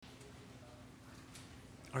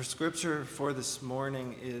Our scripture for this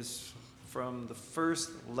morning is from the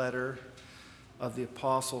first letter of the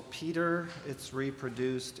Apostle Peter. It's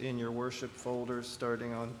reproduced in your worship folder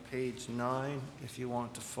starting on page 9. If you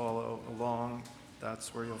want to follow along,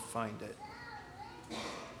 that's where you'll find it.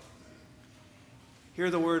 Hear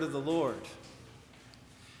the word of the Lord.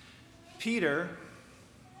 Peter,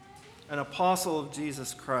 an apostle of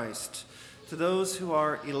Jesus Christ, to those who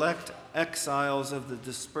are elect exiles of the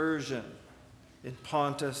Dispersion in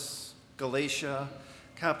Pontus, Galatia,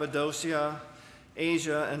 Cappadocia,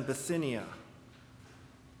 Asia, and Bithynia.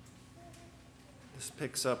 This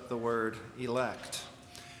picks up the word elect.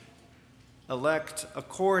 Elect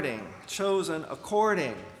according, chosen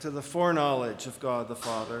according to the foreknowledge of God the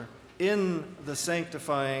Father, in the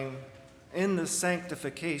sanctification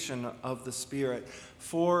of the Spirit,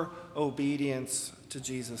 for obedience to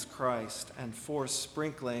Jesus Christ, and for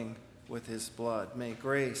sprinkling with his blood. May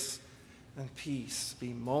grace and peace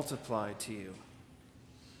be multiplied to you.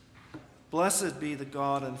 Blessed be the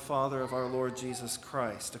God and Father of our Lord Jesus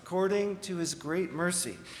Christ. According to his great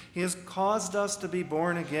mercy, he has caused us to be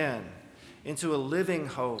born again into a living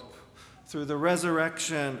hope through the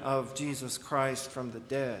resurrection of Jesus Christ from the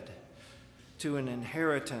dead, to an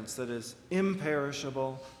inheritance that is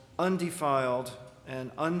imperishable, undefiled,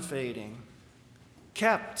 and unfading,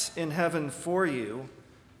 kept in heaven for you,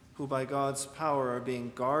 who by God's power are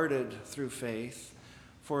being guarded through faith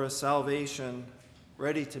for a salvation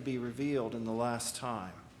ready to be revealed in the last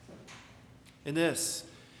time. In this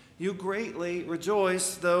you greatly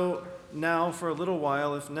rejoice, though now for a little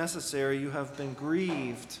while, if necessary, you have been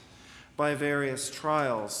grieved by various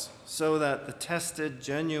trials, so that the tested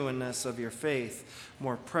genuineness of your faith,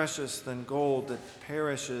 more precious than gold that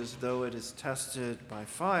perishes though it is tested by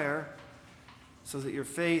fire, so that your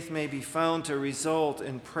faith may be found to result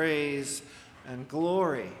in praise and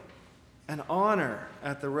glory and honor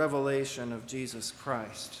at the revelation of Jesus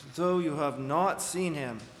Christ. Though you have not seen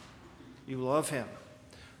him, you love him.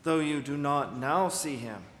 Though you do not now see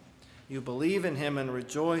him, you believe in him and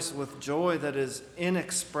rejoice with joy that is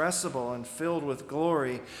inexpressible and filled with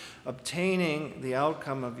glory, obtaining the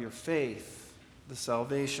outcome of your faith, the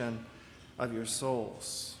salvation of your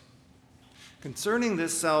souls. Concerning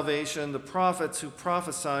this salvation, the prophets who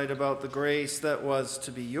prophesied about the grace that was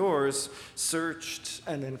to be yours searched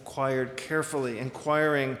and inquired carefully,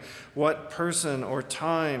 inquiring what person or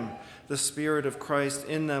time the Spirit of Christ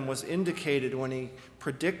in them was indicated when he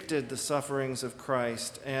predicted the sufferings of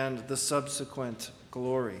Christ and the subsequent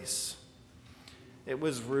glories. It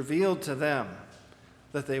was revealed to them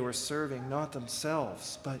that they were serving not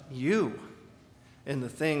themselves, but you in the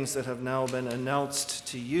things that have now been announced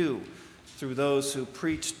to you through those who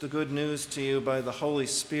preached the good news to you by the Holy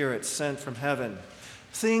Spirit sent from heaven,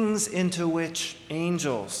 things into which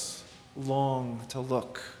angels long to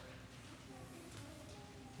look.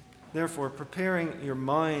 Therefore, preparing your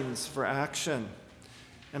minds for action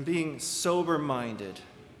and being sober-minded,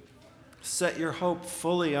 set your hope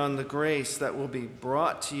fully on the grace that will be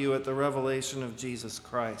brought to you at the revelation of Jesus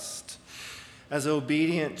Christ. As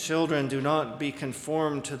obedient children, do not be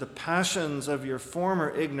conformed to the passions of your former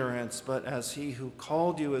ignorance, but as he who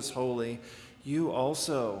called you is holy, you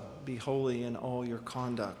also be holy in all your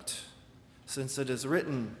conduct. Since it is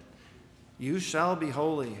written, "You shall be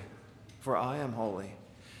holy, for I am holy."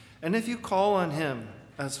 And if you call on him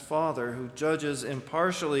as Father, who judges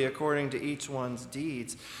impartially according to each one's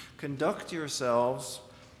deeds, conduct yourselves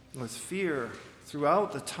with fear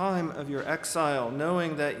throughout the time of your exile,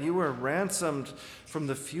 knowing that you were ransomed from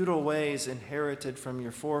the futile ways inherited from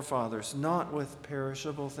your forefathers, not with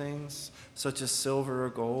perishable things such as silver or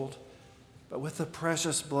gold, but with the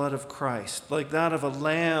precious blood of Christ, like that of a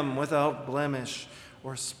lamb without blemish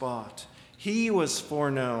or spot. He was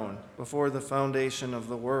foreknown before the foundation of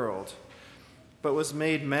the world, but was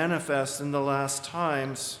made manifest in the last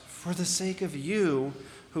times for the sake of you,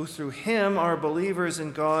 who through him are believers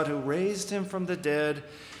in God, who raised him from the dead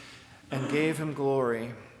and gave him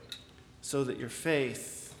glory, so that your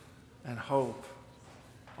faith and hope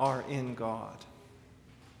are in God.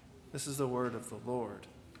 This is the word of the Lord.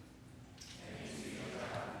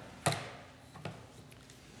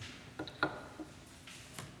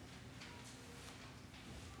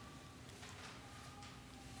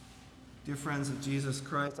 Dear friends of Jesus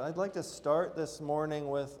Christ, I'd like to start this morning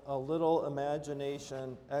with a little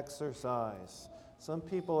imagination exercise. Some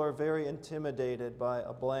people are very intimidated by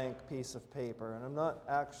a blank piece of paper, and I'm not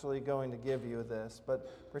actually going to give you this,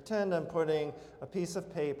 but pretend I'm putting a piece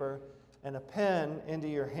of paper and a pen into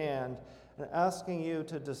your hand and asking you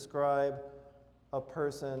to describe a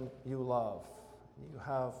person you love. You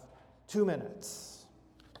have 2 minutes.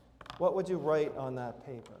 what would you write on that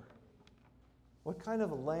paper? What kind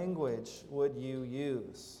of language would you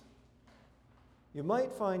use? You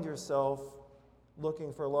might find yourself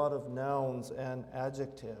looking for a lot of nouns and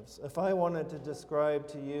adjectives. If I wanted to describe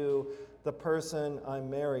to you the person I'm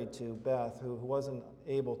married to, Beth, who wasn't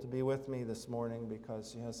able to be with me this morning because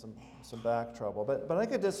she has some back trouble, but I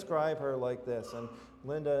could describe her like this, and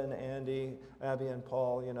Linda and Andy, Abby and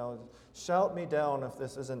Paul, shout me down if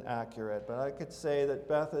this isn't accurate, but I could say that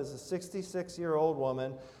Beth is a 66-year-old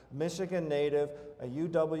woman, Michigan native, a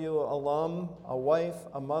UW alum, a wife,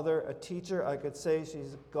 a mother, a teacher. I could say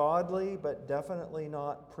she's godly, but definitely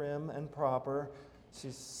not prim and proper.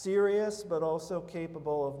 She's serious, but also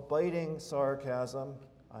capable of biting sarcasm.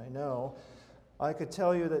 I know. I could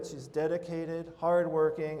tell you that she's dedicated,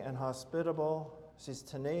 hardworking, and hospitable. She's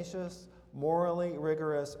tenacious, morally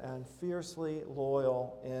rigorous, and fiercely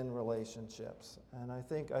loyal in relationships. And I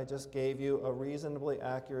think I just gave you a reasonably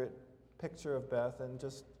accurate picture of Beth in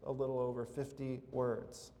just a little over 50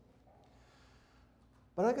 words.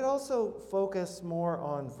 But I could also focus more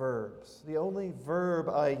on verbs. The only verb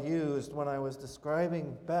I used when I was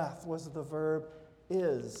describing Beth was the verb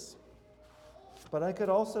is. But I could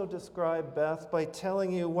also describe Beth by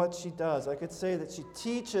telling you what she does. I could say that she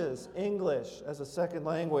teaches English as a second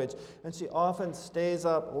language, and she often stays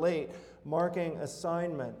up late marking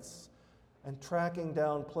assignments and tracking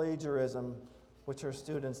down plagiarism, which her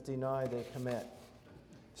students deny they commit.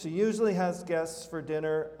 She usually has guests for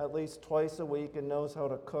dinner at least twice a week and knows how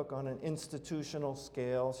to cook on an institutional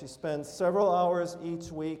scale. She spends several hours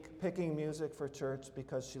each week picking music for church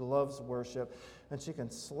because she loves worship, and she can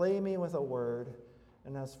slay me with a word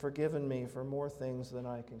and has forgiven me for more things than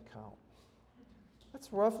I can count.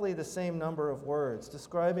 That's roughly the same number of words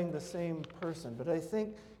describing the same person, but I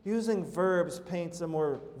think using verbs paints a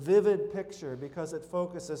more vivid picture because it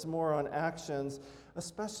focuses more on actions,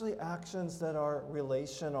 especially actions that are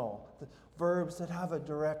relational, the verbs that have a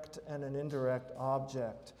direct and an indirect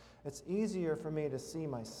object. It's easier for me to see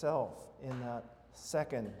myself in that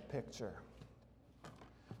second picture.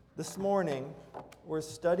 This morning, we're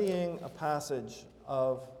studying a passage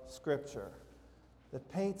of Scripture that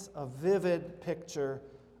paints a vivid picture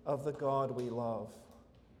of the God we love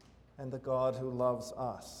and the God who loves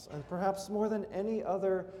us. And perhaps more than any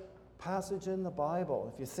other passage in the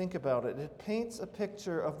Bible, if you think about it, it paints a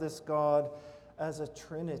picture of this God as a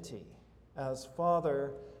Trinity, as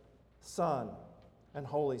Father, Son, and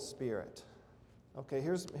Holy Spirit. Okay,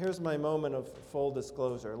 here's my moment of full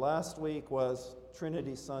disclosure. Last week was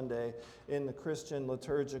Trinity Sunday in the Christian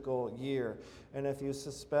liturgical year. And if you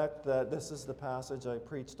suspect that this is the passage I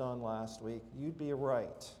preached on last week, you'd be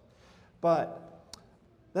right. But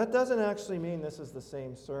that doesn't actually mean this is the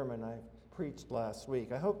same sermon I preached last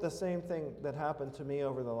week. I hope the same thing that happened to me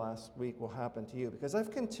over the last week will happen to you, because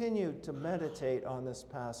I've continued to meditate on this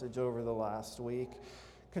passage over the last week,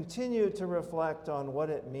 continued to reflect on what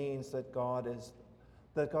it means that God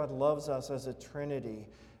loves us as a Trinity.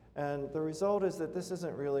 And the result is that this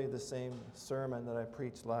isn't really the same sermon that I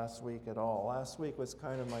preached last week at all. Last week was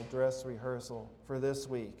kind of my dress rehearsal for this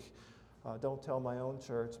week. Don't tell my own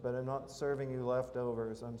church, but I'm not serving you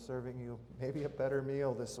leftovers. I'm serving you maybe a better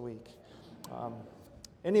meal this week.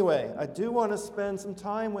 Anyway, I do want to spend some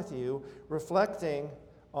time with you reflecting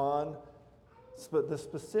on the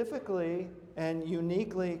specifically and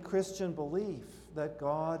uniquely Christian belief that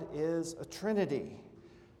God is a Trinity.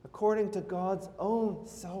 According to God's own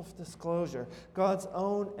self-disclosure, God's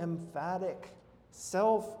own emphatic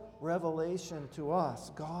self-revelation to us,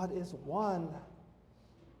 God is one.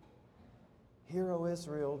 Hear, O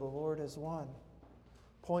Israel, the Lord is one.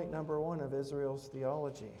 Point number one of Israel's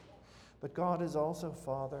theology. But God is also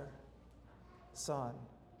Father, Son,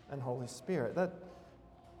 and Holy Spirit. That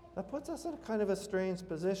puts us in kind of a strange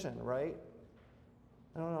position, right?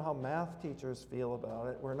 I don't know how math teachers feel about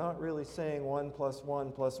it. We're not really saying 1 +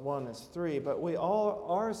 1 + 1 is 3, but we all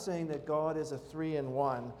are saying that God is a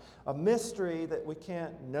 3-in-1, a mystery that we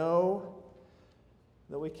can't know,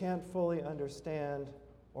 that we can't fully understand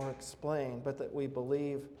or explain, but that we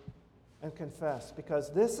believe and confess,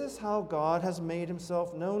 because this is how God has made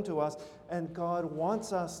himself known to us, and God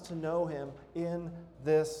wants us to know him in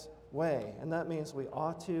this way. And that means we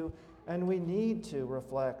ought to and we need to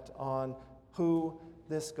reflect on who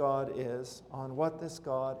this God is, on what this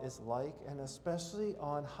God is like, and especially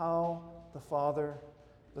on how the Father,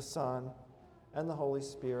 the Son, and the Holy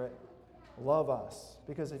Spirit love us.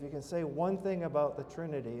 Because if you can say one thing about the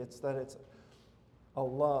Trinity, it's that it's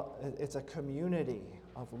a community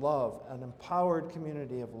of love, an empowered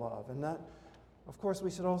community of love. And that, of course,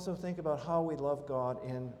 we should also think about how we love God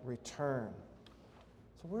in return.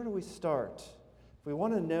 So where do we start? If we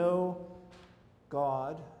want to know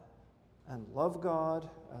God and love God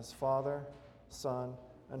as Father, Son,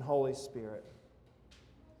 and Holy Spirit,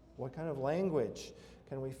 what kind of language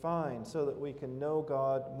can we find so that we can know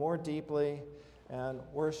God more deeply and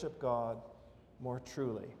worship God more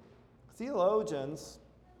truly? Theologians,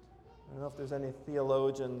 I don't know if there's any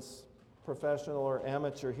theologians, professional or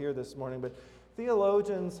amateur, here this morning, but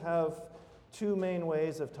theologians have two main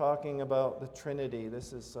ways of talking about the Trinity.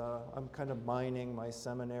 This is, I'm kind of mining my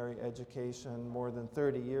seminary education more than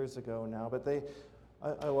 30 years ago now, but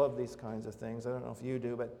I love these kinds of things. I don't know if you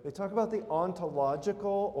do, but they talk about the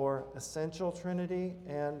ontological or essential Trinity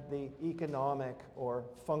and the economic or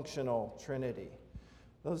functional Trinity.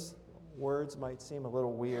 Those words might seem a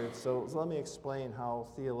little weird, so let me explain how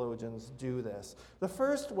theologians do this. The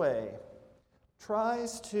first way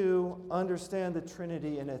tries to understand the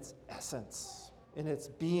Trinity in its essence, in its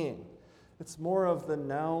being. It's more of the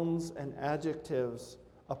nouns and adjectives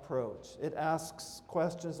approach. It asks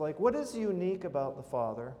questions like, what is unique about the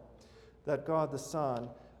Father that God the Son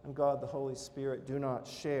and God the Holy Spirit do not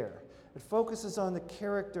share? It focuses on the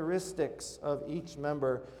characteristics of each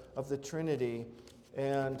member of the Trinity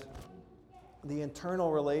and the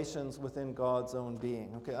internal relations within God's own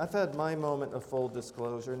being. Okay, I've had my moment of full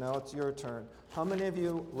disclosure. Now it's your turn. How many of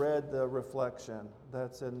you read the reflection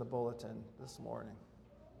that's in the bulletin this morning?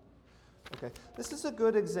 Okay, this is a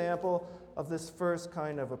good example of this first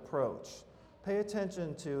kind of approach. Pay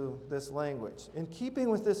attention to this language. In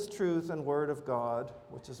keeping with this truth and Word of God,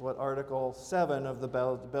 which is what Article 7 of the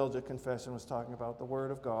Belgic Confession was talking about, the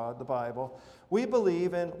Word of God, the Bible, we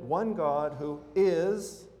believe in one God who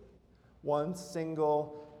is one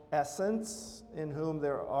single essence, in whom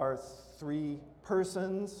there are three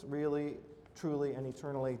persons, really, truly, and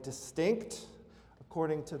eternally distinct,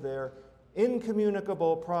 according to their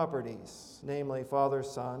incommunicable properties, namely Father,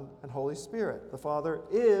 Son, and Holy Spirit. The Father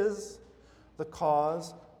is the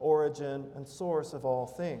cause, origin, and source of all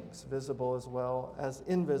things, visible as well as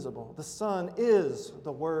invisible. The Son is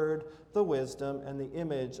the Word, the wisdom, and the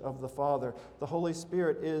image of the Father. The Holy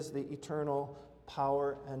Spirit is the eternal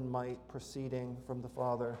power and might proceeding from the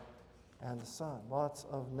Father and the Son. Lots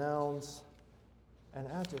of nouns and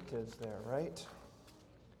adjectives there, right?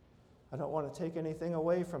 I don't want to take anything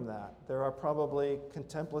away from that. There are probably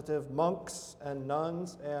contemplative monks and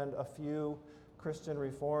nuns and a few Christian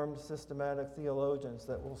Reformed systematic theologians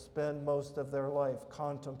that will spend most of their life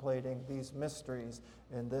contemplating these mysteries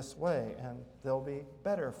in this way, and they'll be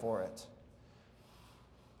better for it.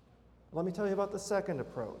 Let me tell you about the second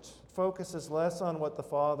approach. It focuses less on what the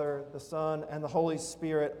Father, the Son, and the Holy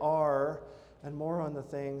Spirit are, and more on the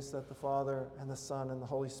things that the Father and the Son and the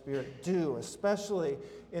Holy Spirit do, especially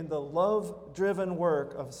in the love-driven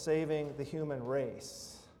work of saving the human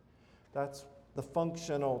race. That's the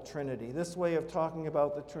functional Trinity. This way of talking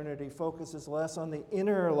about the Trinity focuses less on the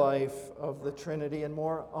inner life of the Trinity and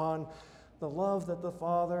more on the love that the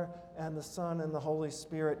Father and the Son and the Holy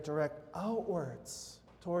Spirit direct outwards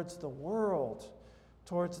towards the world,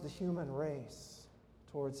 towards the human race,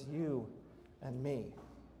 towards you and me.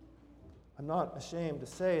 I'm not ashamed to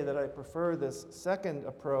say that I prefer this second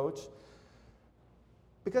approach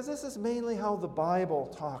because this is mainly how the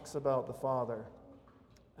Bible talks about the Father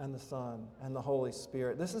and the Son and the Holy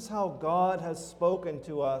Spirit. This is how God has spoken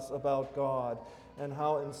to us about God and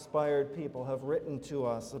how inspired people have written to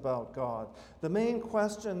us about God. The main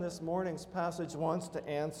question this morning's passage wants to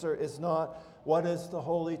answer is not, what is the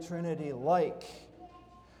Holy Trinity like?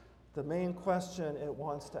 The main question it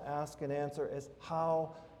wants to ask and answer is,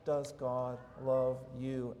 how does God love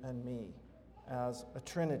you and me as a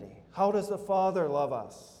Trinity? How does the Father love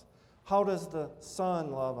us? How does the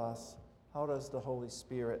Son love us? How does the Holy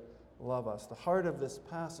Spirit love us? The heart of this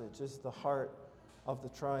passage is the heart of the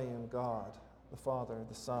triune God, the Father,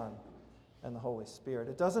 the Son, and the Holy Spirit.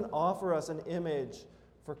 It doesn't offer us an image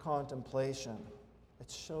for contemplation. It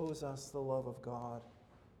shows us the love of God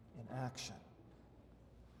in action.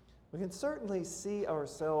 We can certainly see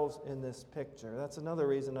ourselves in this picture. That's another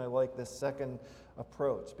reason I like this second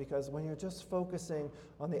approach, because when you're just focusing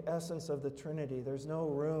on the essence of the Trinity, there's no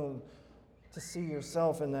room to see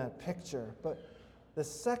yourself in that picture. But the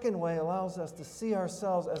second way allows us to see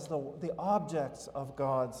ourselves as the objects of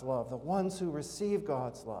God's love, the ones who receive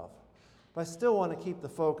God's love. But I still want to keep the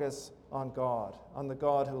focus on God, on the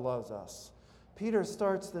God who loves us. Peter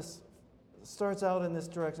starts out in this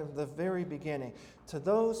direction from the very beginning. To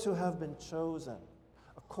those who have been chosen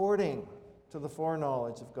according to the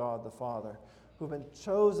foreknowledge of God the Father, who've been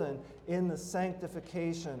chosen in the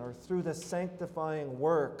sanctification or through the sanctifying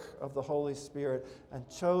work of the Holy Spirit and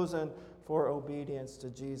chosen for obedience to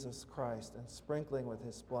Jesus Christ and sprinkling with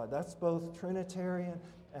his blood. That's both Trinitarian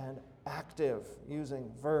and active, using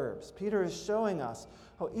verbs. Peter is showing us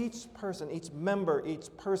how each person, each member, each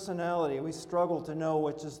personality, we struggle to know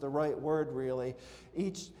which is the right word really,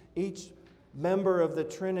 each member of the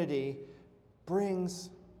Trinity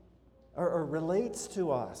brings or relates to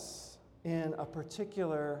us in a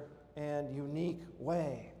particular and unique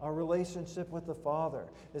way. Our relationship with the Father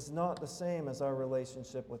is not the same as our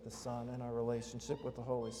relationship with the Son and our relationship with the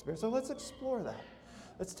Holy Spirit. So let's explore that.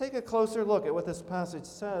 Let's take a closer look at what this passage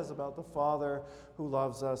says about the Father who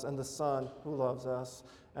loves us and the Son who loves us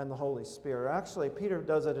and the Holy Spirit. Actually, Peter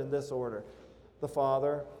does it in this order: the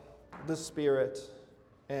Father, the Spirit,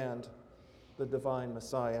 and the divine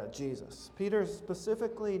Messiah, Jesus. Peter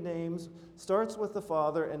specifically starts with the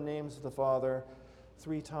Father and names the Father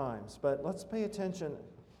 3 times. But let's pay attention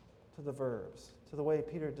to the verbs, to the way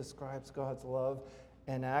Peter describes God's love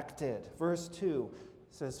enacted. Verse 2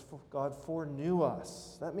 says, God foreknew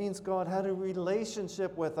us. That means God had a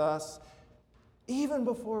relationship with us even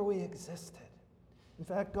before we existed. In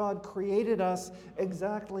fact, God created us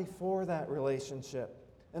exactly for that relationship.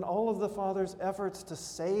 And all of the Father's efforts to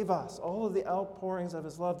save us, all of the outpourings of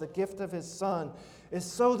his love, the gift of his Son, is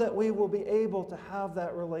so that we will be able to have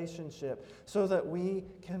that relationship, so that we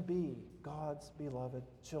can be God's beloved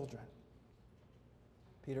children.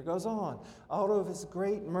 Peter goes on. Out of his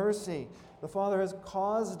great mercy, the Father has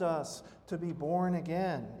caused us to be born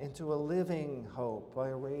again into a living hope by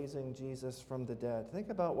raising Jesus from the dead. Think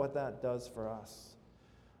about what that does for us.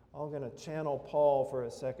 I'm going to channel Paul for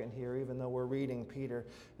a second here, even though we're reading Peter.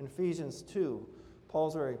 In Ephesians 2,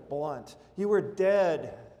 Paul's very blunt. You were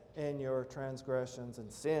dead in your transgressions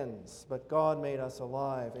and sins, but God made us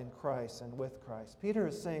alive in Christ and with Christ. Peter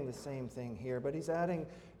is saying the same thing here, but he's adding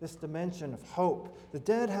this dimension of hope. The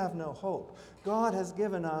dead have no hope. God has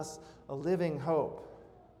given us a living hope.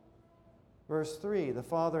 Verse 3, the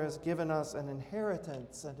Father has given us an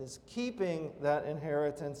inheritance and is keeping that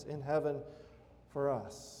inheritance in heaven for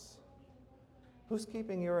us. Who's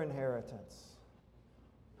keeping your inheritance?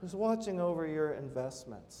 Who's watching over your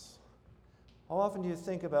investments? How often do you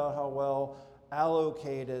think about how well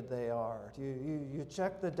allocated they are? Do you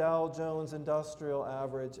check the Dow Jones Industrial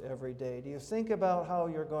Average every day? Do you think about how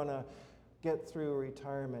you're going to get through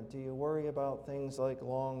retirement? Do you worry about things like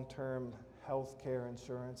long-term health care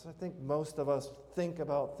insurance? I think most of us think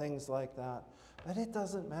about things like that. But it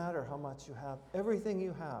doesn't matter how much you have. Everything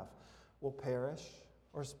you have will perish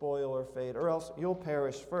or spoil or fade, or else you'll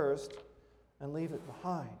perish first and leave it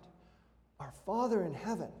behind. Our Father in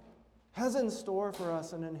heaven has in store for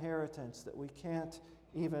us an inheritance that we can't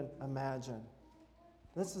even imagine.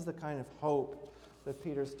 This is the kind of hope that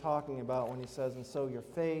Peter's talking about when he says, and so your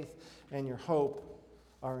faith and your hope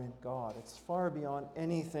are in God. It's far beyond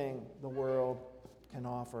anything the world can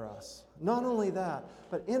offer us. Not only that,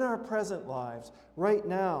 but in our present lives, right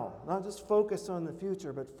now, not just focus on the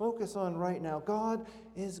future, but focus on right now. God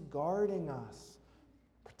is guarding us,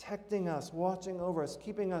 protecting us, watching over us,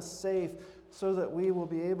 keeping us safe so that we will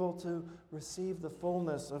be able to receive the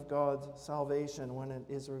fullness of God's salvation when it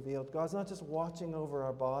is revealed. God's not just watching over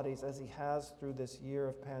our bodies as he has through this year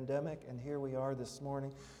of pandemic, and here we are this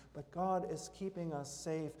morning, but God is keeping us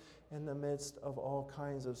safe in the midst of all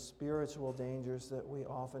kinds of spiritual dangers that we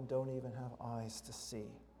often don't even have eyes to see.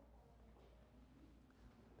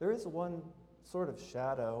 There is one sort of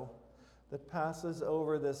shadow that passes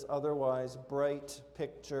over this otherwise bright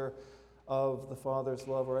picture of the Father's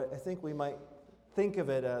love, or I think we might think of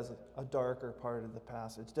it as a darker part of the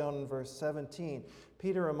passage. Down in verse 17,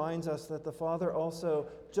 Peter reminds us that the Father also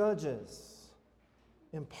judges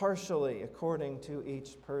impartially according to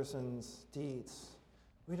each person's deeds.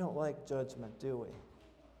 We don't like judgment, do we?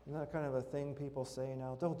 Isn't that kind of a thing people say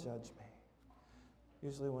now? Don't judge me.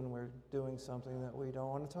 Usually when we're doing something that we don't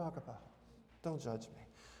want to talk about. Don't judge me.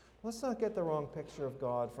 Let's not get the wrong picture of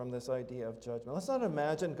God from this idea of judgment. Let's not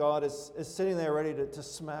imagine God is sitting there ready to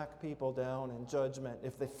smack people down in judgment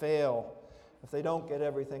if they fail, if they don't get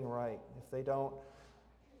everything right, if they don't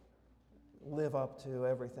live up to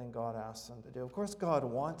everything God asks them to do. Of course, God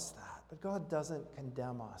wants that, but God doesn't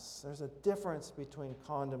condemn us. There's a difference between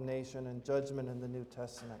condemnation and judgment in the New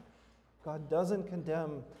Testament. God doesn't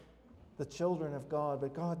condemn the children of God,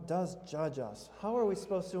 but God does judge us. How are we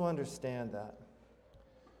supposed to understand that?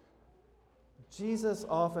 Jesus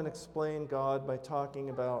often explained God by talking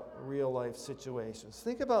about real-life situations.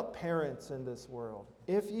 Think about parents in this world.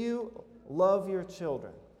 If you love your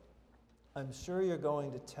children, I'm sure you're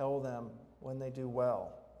going to tell them when they do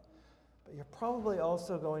well. But you're probably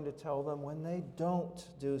also going to tell them when they don't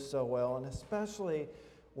do so well, and especially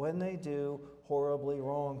when they do horribly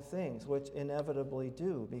wrong things, which inevitably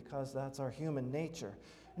do, because that's our human nature.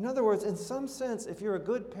 In other words, in some sense, if you're a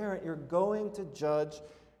good parent, you're going to judge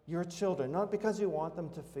your children, not because you want them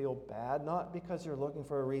to feel bad, not because you're looking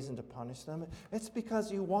for a reason to punish them. It's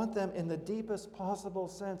because you want them, in the deepest possible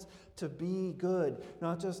sense, to be good,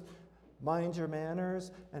 not just mind your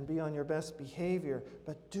manners and be on your best behavior,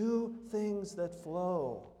 but do things that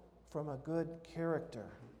flow from a good character.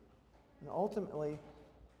 And ultimately,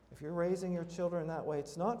 if you're raising your children that way,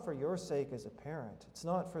 it's not for your sake as a parent. It's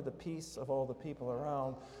not for the peace of all the people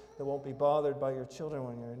around that won't be bothered by your children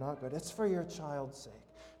when you're not good. It's for your child's sake,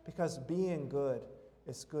 because being good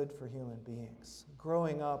is good for human beings.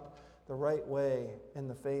 Growing up the right way in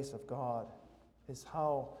the face of God is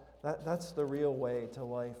how that's the real way to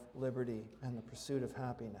life, liberty, and the pursuit of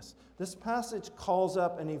happiness. This passage calls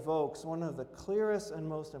up and evokes one of the clearest and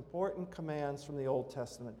most important commands from the Old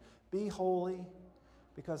Testament. Be holy,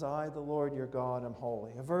 because I, the Lord your God, am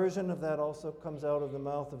holy. A version of that also comes out of the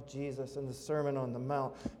mouth of Jesus in the Sermon on the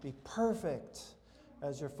Mount. Be perfect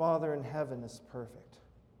as your Father in heaven is perfect.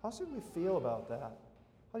 How should we feel about that?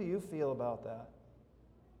 How do you feel about that?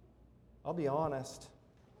 I'll be honest.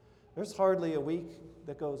 There's hardly a week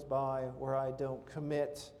that goes by where I don't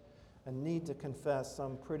commit and need to confess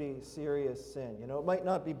some pretty serious sin. You know, it might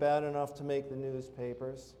not be bad enough to make the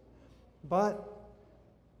newspapers, but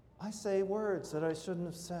I say words that I shouldn't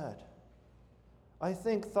have said. I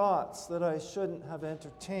think thoughts that I shouldn't have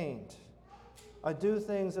entertained. I do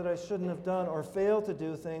things that I shouldn't have done, or fail to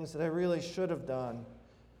do things that I really should have done.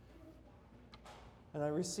 And I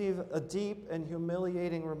receive a deep and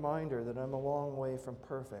humiliating reminder that I'm a long way from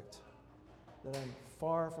perfect, that I'm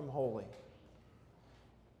far from holy.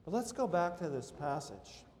 But let's go back to this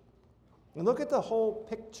passage and look at the whole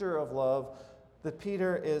picture of love that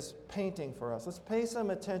Peter is painting for us. Let's pay some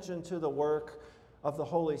attention to the work of the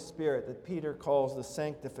Holy Spirit that Peter calls the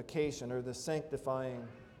sanctification, or the sanctifying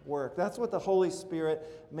work. That's what the Holy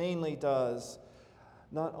Spirit mainly does,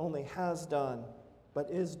 not only has done, but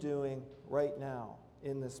is doing right now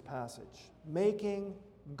in this passage, making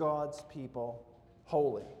God's people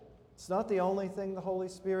holy. It's not the only thing the Holy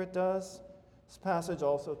Spirit does. This passage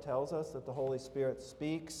also tells us that the Holy Spirit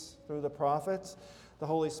speaks through the prophets. The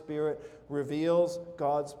Holy Spirit reveals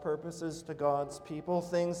God's purposes to God's people,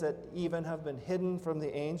 things that even have been hidden from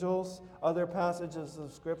the angels. Other passages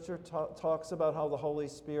of Scripture talks about how the Holy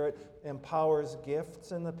Spirit empowers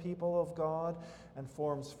gifts in the people of God and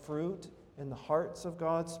forms fruit in the hearts of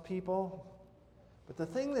God's people. But the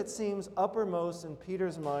thing that seems uppermost in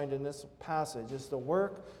Peter's mind in this passage is the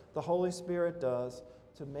work the Holy Spirit does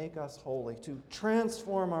to make us holy, to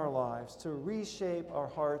transform our lives, to reshape our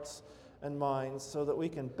hearts and minds so that we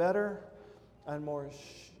can better and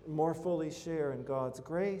more fully share in God's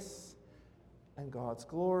grace and God's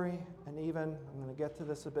glory, and even, I'm going to get to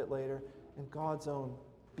this a bit later, in God's own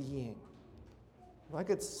being. If I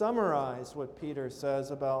could summarize what Peter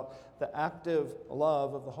says about the active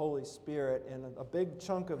love of the Holy Spirit in a big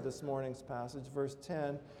chunk of this morning's passage, verse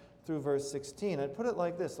 10 through verse 16, I'd put it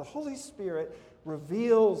like this. The Holy Spirit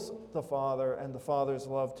reveals the Father and the Father's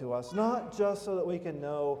love to us, not just so that we can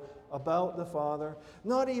know about the Father,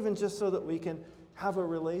 not even just so that we can have a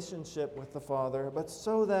relationship with the Father, but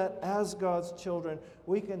so that as God's children,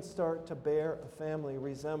 we can start to bear a family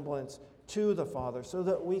resemblance to the Father, so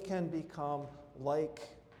that we can become like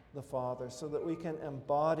the Father, so that we can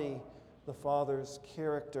embody the Father's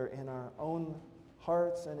character in our own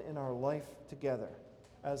hearts and in our life together.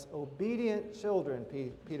 As obedient children,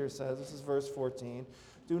 Peter says, this is verse 14,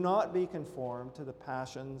 do not be conformed to the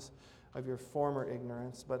passions of your former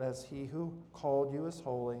ignorance, but as he who called you is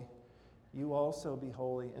holy, you also be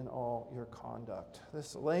holy in all your conduct.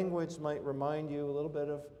 This language might remind you a little bit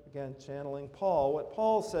of, again, channeling Paul. What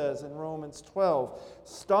Paul says in Romans 12,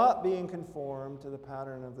 stop being conformed to the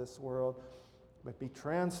pattern of this world, but be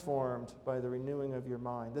transformed by the renewing of your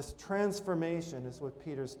mind. This transformation is what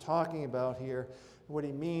Peter's talking about here, what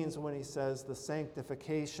he means when he says the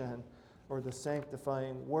sanctification or the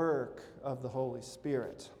sanctifying work of the Holy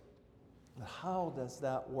Spirit. How does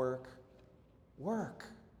that work?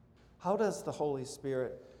 How does the Holy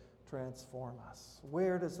Spirit transform us?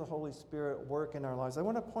 Where does the Holy Spirit work in our lives? I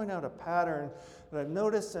want to point out a pattern that I've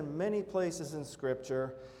noticed in many places in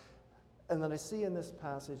Scripture and that I see in this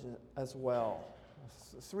passage as well.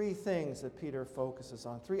 Three things that Peter focuses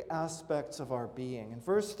on, three aspects of our being. In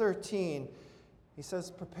verse 13, he says,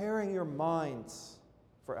 preparing your minds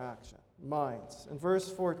for action. Minds. In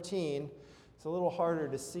verse 14, it's a little harder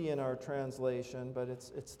to see in our translation, but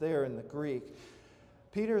it's there in the Greek.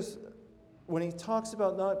 Peter's when he talks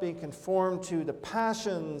about not being conformed to the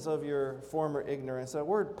passions of your former ignorance, that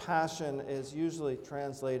word passion is usually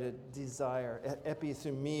translated desire,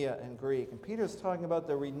 epithumia in Greek. And Peter's talking about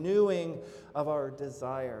the renewing of our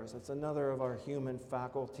desires. It's another of our human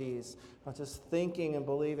faculties, not just thinking and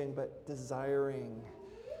believing, but desiring.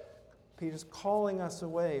 Peter's calling us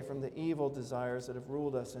away from the evil desires that have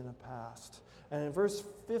ruled us in the past. And in verse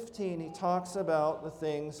 15, he talks about the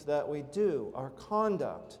things that we do, our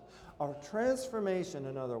conduct. Our transformation,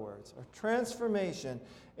 in other words, our transformation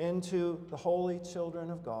into the holy children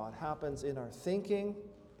of God happens in our thinking,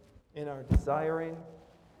 in our desiring,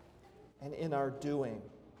 and in our doing,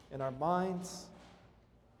 in our minds,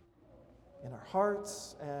 in our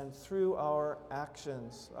hearts, and through our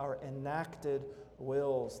actions, our enacted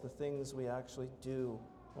wills, the things we actually do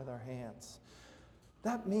with our hands.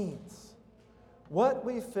 That means what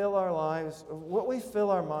we fill our lives, what we fill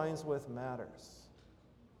our minds with matters.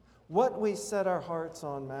 What we set our hearts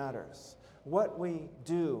on matters. What we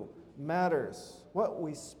do matters. What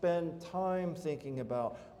we spend time thinking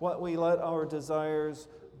about. What we let our desires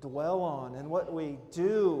dwell on. And what we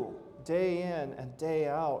do day in and day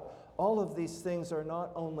out. All of these things are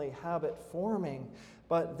not only habit forming,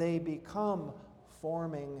 but they become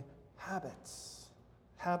forming habits.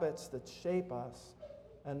 Habits that shape us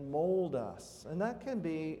and mold us. And that can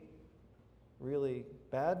be really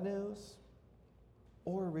bad news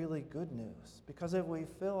or really good news. Because if we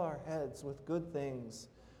fill our heads with good things,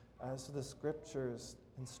 as the Scriptures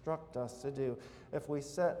instruct us to do, if we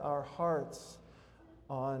set our hearts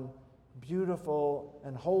on beautiful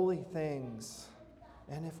and holy things,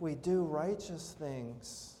 and if we do righteous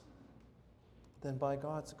things, then by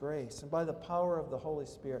God's grace and by the power of the Holy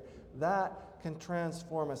Spirit, that can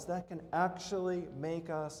transform us. That can actually make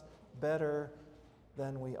us better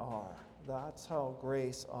than we are. That's how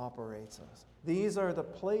grace operates us. These are the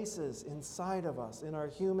places inside of us, in our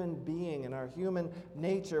human being, in our human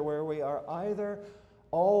nature, where we are either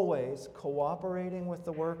always cooperating with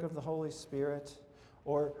the work of the Holy Spirit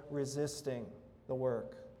or resisting the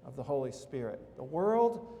work of the Holy Spirit. The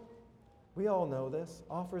world, we all know this,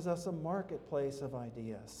 offers us a marketplace of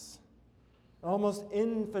ideas. An almost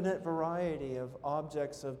infinite variety of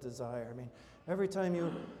objects of desire. I mean, every time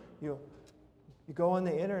you go on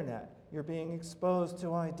the internet, you're being exposed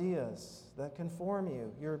to ideas that conform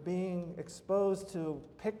you. You're being exposed to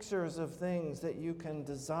pictures of things that you can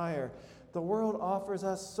desire. The world offers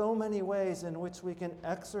us so many ways in which we can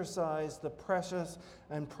exercise the precious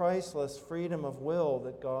and priceless freedom of will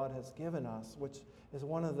that God has given us, which is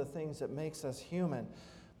one of the things that makes us human.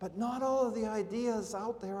 But not all of the ideas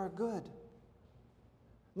out there are good.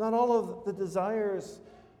 Not all of the desires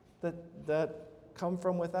that come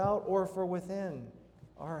from without or from within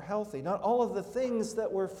are healthy. Not all of the things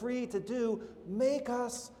that we're free to do make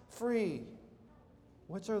us free.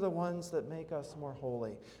 Which are the ones that make us more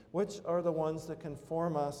holy? Which are the ones that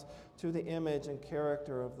conform us to the image and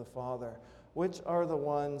character of the Father? Which are the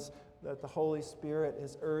ones that the Holy Spirit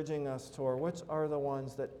is urging us toward? Which are the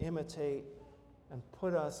ones that imitate and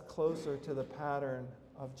put us closer to the pattern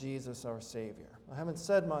of Jesus, our Savior? I haven't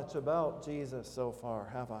said much about Jesus so far,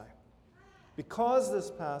 have I? Because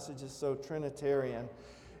this passage is so Trinitarian,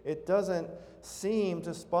 it doesn't seem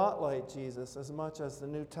to spotlight Jesus as much as the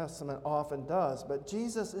New Testament often does. But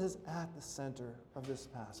Jesus is at the center of this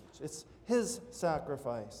passage. It's his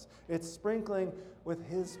sacrifice. It's sprinkling with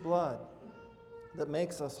his blood that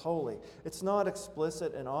makes us holy. It's not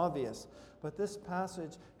explicit and obvious, but this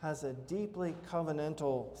passage has a deeply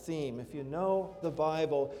covenantal theme. If you know the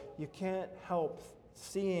Bible, you can't help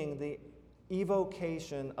seeing the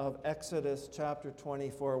evocation of Exodus chapter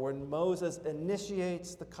 24, when Moses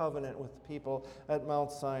initiates the covenant with the people at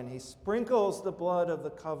Mount Sinai. He sprinkles the blood of the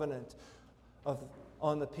covenant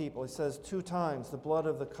on the people. He says 2 times, the blood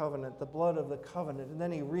of the covenant, the blood of the covenant. And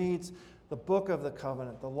then he reads the book of the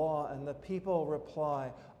covenant, the law, and the people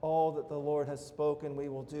reply, all that the Lord has spoken we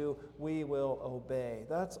will do, we will obey.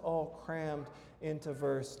 That's all crammed into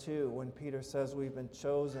verse 2 when Peter says we've been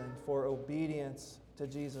chosen for obedience to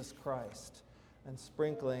Jesus Christ and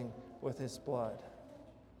sprinkling with his blood.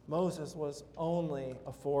 Moses was only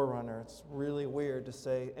a forerunner. It's really weird to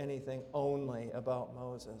say anything only about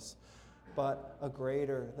Moses, but a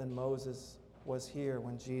greater than Moses was here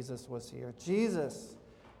when Jesus was here. Jesus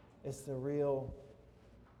is the real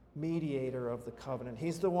mediator of the covenant.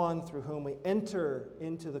 He's the one through whom we enter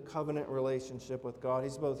into the covenant relationship with God.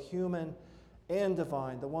 He's both human and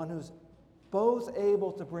divine, the one who's both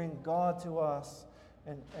able to bring God to us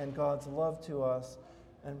and God's love to us,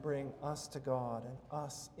 and bring us to God and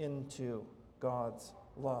us into God's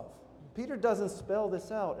love. Peter doesn't spell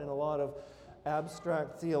this out in a lot of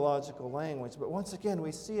abstract theological language, but once again,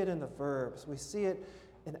 we see it in the verbs. We see it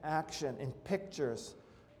in action, in pictures.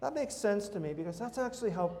 That makes sense to me because that's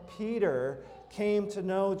actually how Peter came to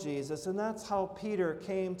know Jesus, and that's how Peter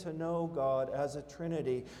came to know God as a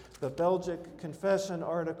Trinity. The Belgic Confession,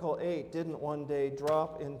 Article 8, didn't one day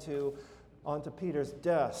drop onto Peter's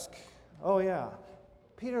desk. Oh yeah,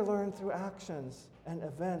 Peter learned through actions and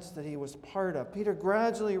events that he was part of. Peter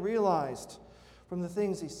gradually realized from the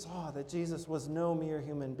things he saw that Jesus was no mere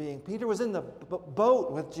human being. Peter was in the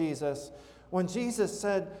boat with Jesus when Jesus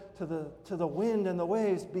said to the wind and the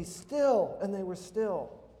waves, "Be still," and they were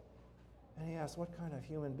still. And he asked, what kind of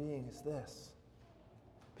human being is this?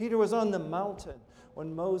 Peter was on the mountain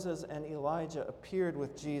when Moses and Elijah appeared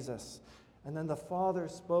with Jesus. And then the Father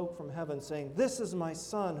spoke from heaven saying, "This is my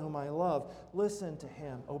Son whom I love. Listen to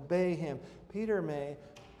him, obey him." Peter may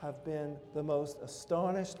have been the most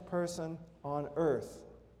astonished person on earth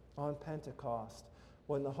on Pentecost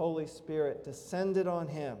when the Holy Spirit descended on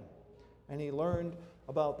him. And he learned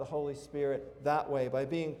about the Holy Spirit that way, by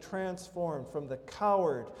being transformed from the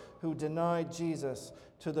coward who denied Jesus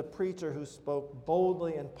to the preacher who spoke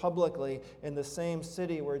boldly and publicly in the same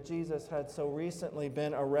city where Jesus had so recently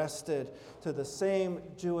been arrested, to the same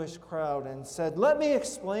Jewish crowd and said, "Let me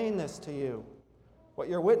explain this to you. What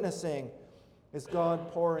you're witnessing is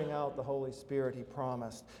God pouring out the Holy Spirit he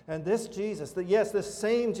promised. And this Jesus, this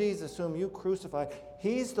same Jesus whom you crucified,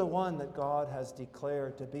 he's the one that God has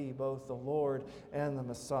declared to be both the Lord and the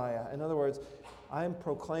Messiah." In other words, I'm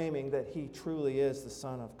proclaiming that he truly is the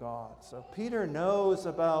Son of God. So Peter knows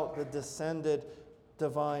about the descended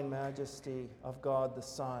divine majesty of God the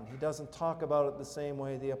Son. He doesn't talk about it the same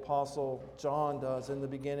way the Apostle John does. In the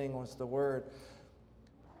beginning was the Word.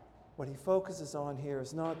 What he focuses on here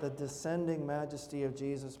is not the descending majesty of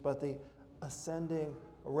Jesus, but the ascending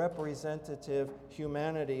representative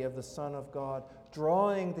humanity of the Son of God,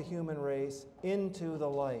 drawing the human race into the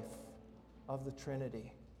life of the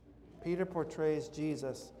Trinity. Peter portrays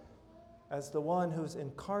Jesus as the one whose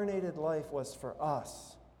incarnated life was for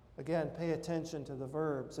us. Again, pay attention to the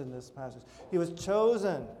verbs in this passage. He was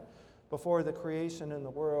chosen before the creation in the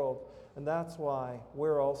world, and that's why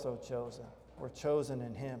we're also chosen. We're chosen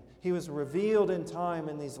in him. He was revealed in time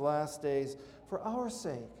in these last days for our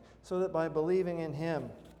sake, so that by believing in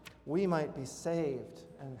him, we might be saved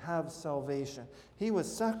and have salvation. He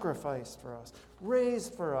was sacrificed for us,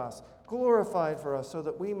 raised for us, glorified for us, so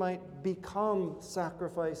that we might become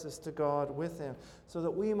sacrifices to God with him, so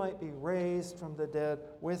that we might be raised from the dead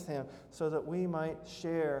with him, so that we might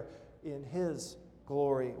share in his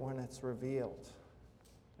glory when it's revealed.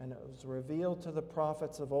 And it was revealed to the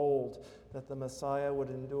prophets of old that the Messiah would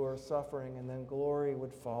endure suffering and then glory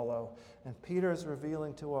would follow. And Peter is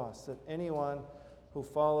revealing to us that anyone who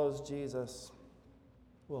follows Jesus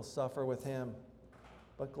will suffer with him,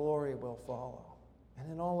 but glory will follow.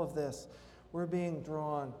 And in all of this, we're being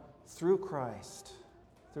drawn through Christ,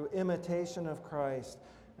 through imitation of Christ,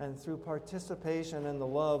 and through participation in the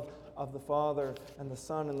love of the Father and the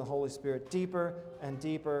Son and the Holy Spirit, deeper and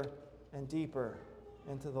deeper and deeper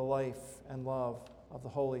into the life and love of the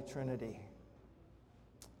Holy Trinity.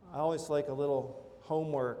 I always like a little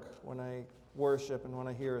homework when I worship and when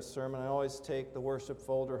I hear a sermon. I always take the worship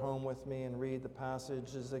folder home with me and read the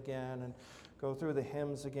passages again and go through the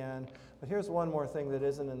hymns again. But here's one more thing that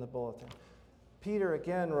isn't in the bulletin. Peter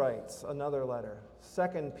again writes another letter,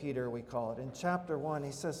 2 Peter we call it. In chapter 1,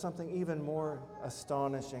 he says something even more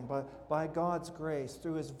astonishing. But by God's grace,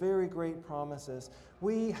 through his very great promises,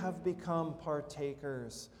 we have become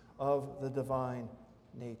partakers of the divine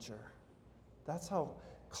nature. That's how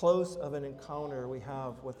close of an encounter we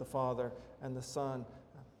have with the Father and the Son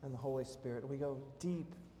and the Holy Spirit. We go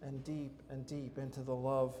deep and deep and deep into the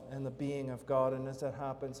love and the being of God. And as that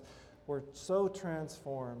happens, we're so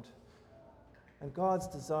transformed. And God's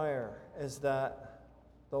desire is that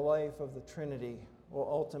the life of the Trinity will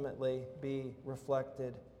ultimately be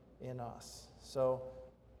reflected in us. So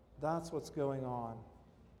that's what's going on.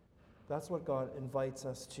 That's what God invites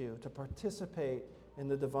us to participate in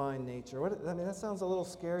the divine nature. That sounds a little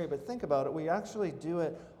scary, but think about it. We actually do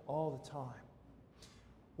it all the time.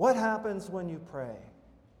 What happens when you pray?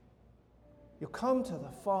 You come to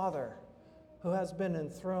the Father who has been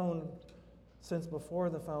enthroned since before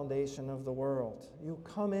the foundation of the world. You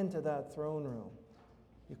come into that throne room.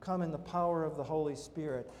 You come in the power of the Holy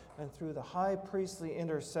Spirit and through the high priestly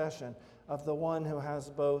intercession of the one who has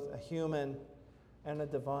both a human and a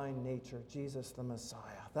divine nature, Jesus the Messiah.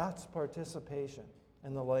 That's participation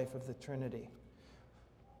in the life of the Trinity.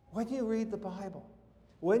 When you read the Bible,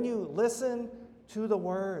 when you listen to the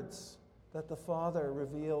words that the Father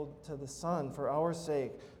revealed to the Son for our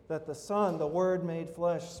sake, that the Son, the Word made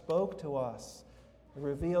flesh, spoke to us,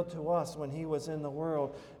 revealed to us when he was in the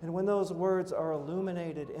world. And when those words are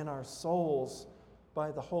illuminated in our souls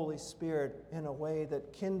by the Holy Spirit in a way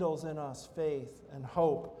that kindles in us faith and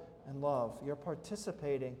hope and love, you're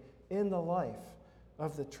participating in the life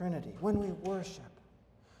of the Trinity. When we worship,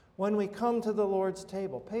 when we come to the Lord's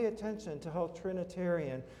table, pay attention to how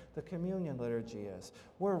Trinitarian the communion liturgy is.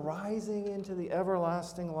 We're rising into the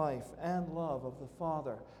everlasting life and love of the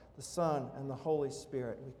Father, the Son, and the Holy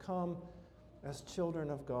Spirit. We come as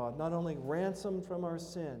children of God, not only ransomed from our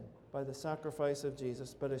sin by the sacrifice of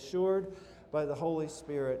Jesus, but assured by the Holy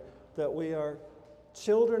Spirit that we are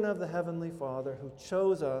children of the Heavenly Father who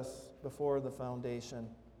chose us before the foundation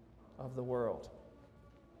of the world.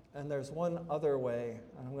 And there's one other way,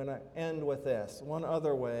 and I'm going to end with this, one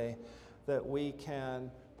other way that we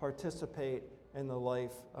can participate in the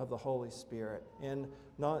life of the Holy Spirit, in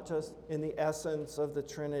not just in the essence of the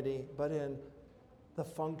Trinity, but in the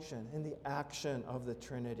function, in the action of the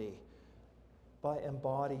Trinity, by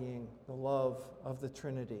embodying the love of the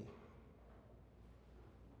Trinity.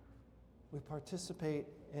 We participate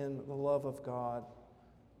in the love of God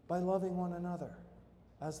by loving one another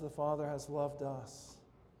as the Father has loved us,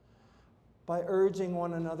 by urging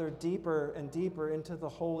one another deeper and deeper into the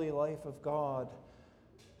holy life of God,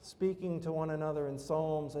 speaking to one another in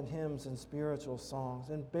psalms and hymns and spiritual songs,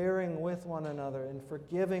 and bearing with one another and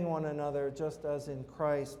forgiving one another just as in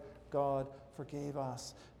Christ God forgave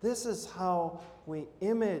us. This is how we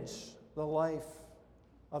image the life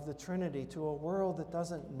of the Trinity to a world that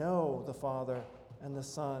doesn't know the Father and the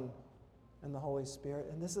Son and the Holy Spirit.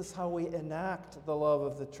 And this is how we enact the love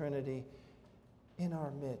of the Trinity in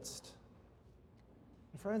our midst.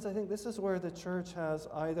 And friends, I think this is where the church has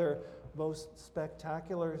either most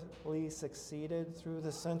spectacularly succeeded through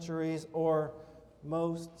the centuries or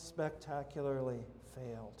most spectacularly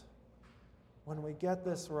failed. When we get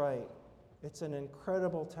this right, it's an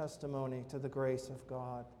incredible testimony to the grace of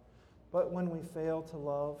God. But when we fail to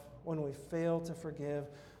love, when we fail to forgive,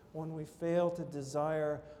 when we fail to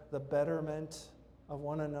desire the betterment of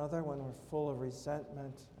one another, when we're full of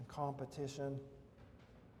resentment and competition,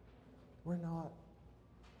 we're not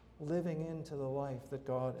living into the life that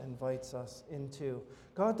God invites us into.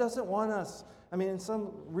 God doesn't want us, in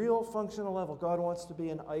some real functional level, God wants to be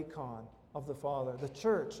an icon of the Father. The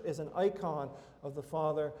church is an icon of the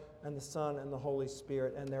Father and the Son and the Holy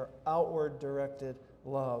Spirit and their outward directed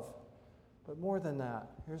love. But more than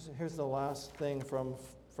that, here's the last thing from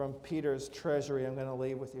Peter's treasury I'm going to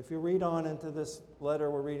leave with you. If you read on into this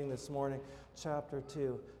letter we're reading this morning, chapter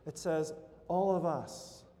 2, it says, all of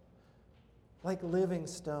us, like living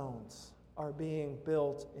stones, are being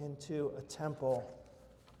built into a temple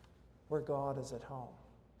where God is at home.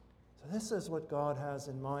 So this is what God has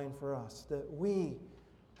in mind for us, that we,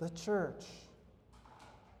 the church,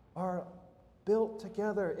 are built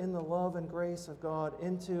together in the love and grace of God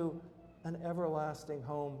into an everlasting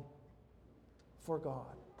home for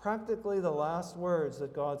God. Practically the last words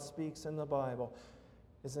that God speaks in the Bible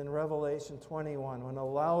is in Revelation 21, when a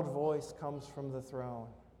loud voice comes from the throne.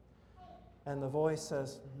 And the voice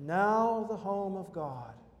says, now the home of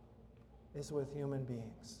God is with human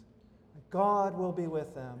beings. God will be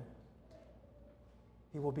with them.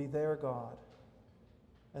 He will be their God,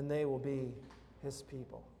 and they will be his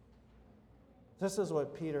people. This is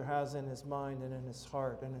what Peter has in his mind and in his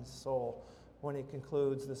heart and his soul when he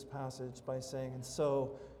concludes this passage by saying, and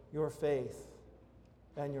so your faith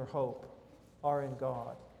and your hope are in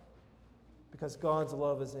God, because God's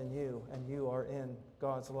love is in you, and you are in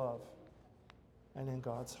God's love and in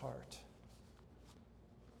God's heart.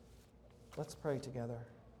 Let's pray together.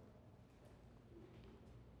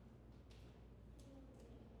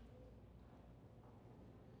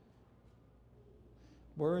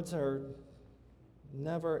 Words are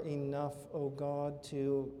never enough, O God,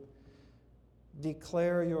 to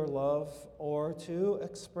declare your love or to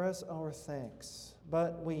express our thanks.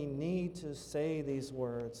 But we need to say these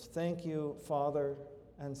words. Thank you, Father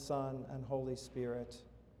and Son and Holy Spirit,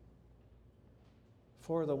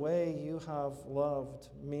 for the way you have loved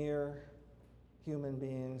mere human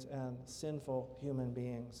beings and sinful human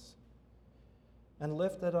beings and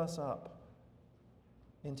lifted us up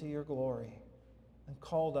into your glory and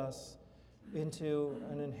called us into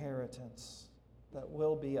an inheritance that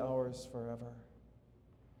will be ours forever.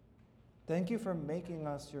 Thank you for making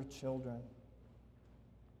us your children.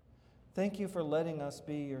 Thank you for letting us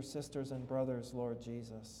be your sisters and brothers, Lord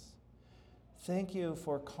Jesus. Thank you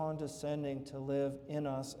for condescending to live in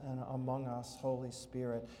us and among us, Holy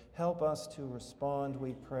Spirit. Help us to respond,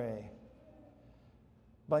 we pray.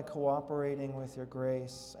 by cooperating with your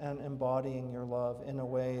grace and embodying your love in a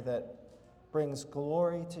way that brings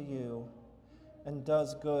glory to you and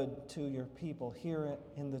does good to your people here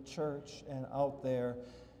in the church and out there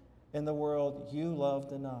in the world you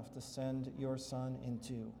loved enough to send your Son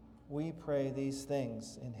into. We pray these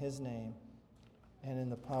things in his name and in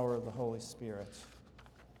the power of the Holy Spirit.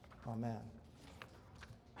 Amen.